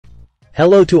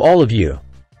Hello to all of you.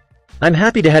 I'm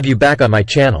happy to have you back on my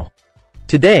channel.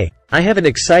 Today, I have an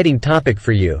exciting topic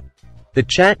for you. The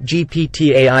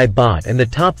ChatGPT AI bot and the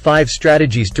top 5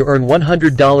 strategies to earn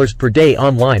 $100 per day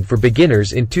online for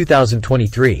beginners in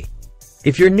 2023.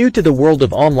 If you're new to the world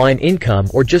of online income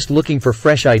or just looking for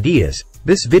fresh ideas,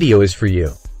 this video is for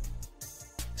you.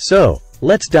 So,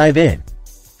 let's dive in.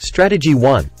 Strategy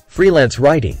 1. Freelance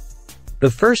writing. The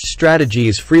first strategy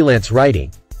is freelance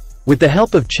writing. With the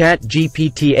help of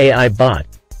ChatGPT AI bot,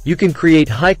 you can create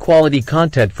high-quality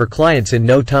content for clients in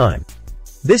no time.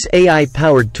 This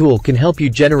AI-powered tool can help you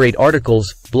generate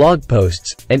articles, blog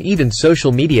posts, and even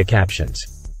social media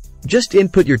captions. Just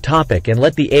input your topic and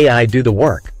let the AI do the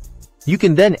work. You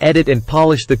can then edit and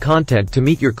polish the content to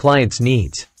meet your client's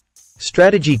needs.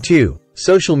 Strategy 2.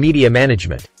 Social media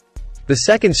management. The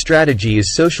second strategy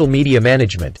is social media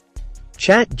management.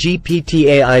 ChatGPT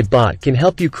AI bot can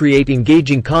help you create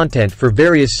engaging content for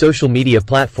various social media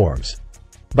platforms.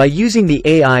 By using the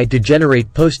AI to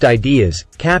generate post ideas,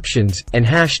 captions, and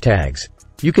hashtags,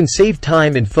 you can save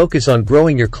time and focus on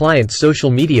growing your client's social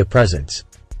media presence.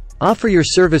 Offer your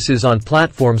services on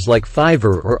platforms like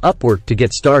Fiverr or Upwork to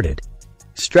get started.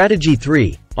 Strategy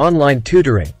 3. Online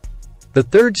tutoring. The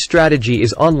third strategy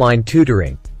is online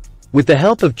tutoring. With the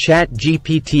help of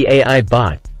ChatGPT AI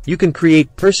bot, you can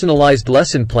create personalized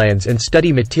lesson plans and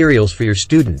study materials for your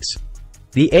students.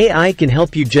 The AI can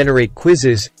help you generate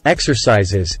quizzes,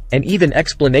 exercises, and even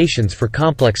explanations for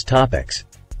complex topics.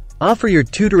 Offer your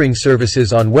tutoring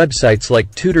services on websites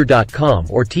like tutor.com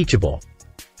or Teachable.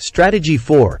 Strategy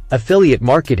 4. Affiliate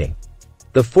marketing.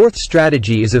 The fourth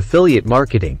strategy is affiliate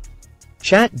marketing.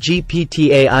 ChatGPT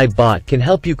AI bot can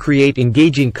help you create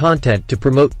engaging content to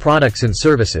promote products and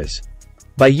services.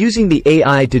 By using the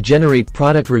AI to generate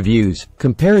product reviews,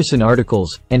 comparison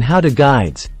articles, and how-to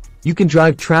guides, you can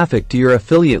drive traffic to your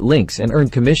affiliate links and earn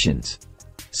commissions.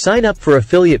 Sign up for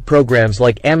affiliate programs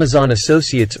like Amazon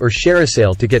Associates or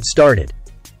ShareASale to get started.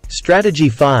 Strategy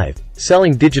 5.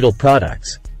 Selling digital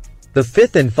products. The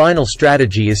fifth and final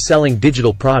strategy is selling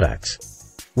digital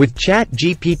products. With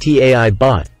ChatGPT AI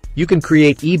bot, you can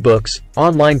create ebooks,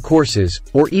 online courses,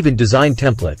 or even design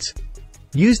templates.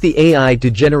 Use the AI to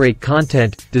generate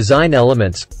content, design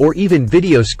elements, or even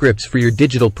video scripts for your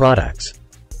digital products.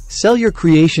 Sell your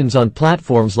creations on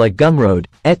platforms like Gumroad,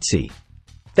 Etsy.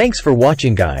 Thanks for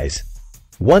watching, guys.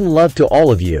 One love to all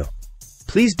of you.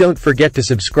 Please don't forget to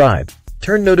subscribe,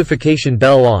 turn notification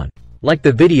bell on, like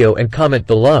the video and comment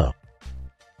below.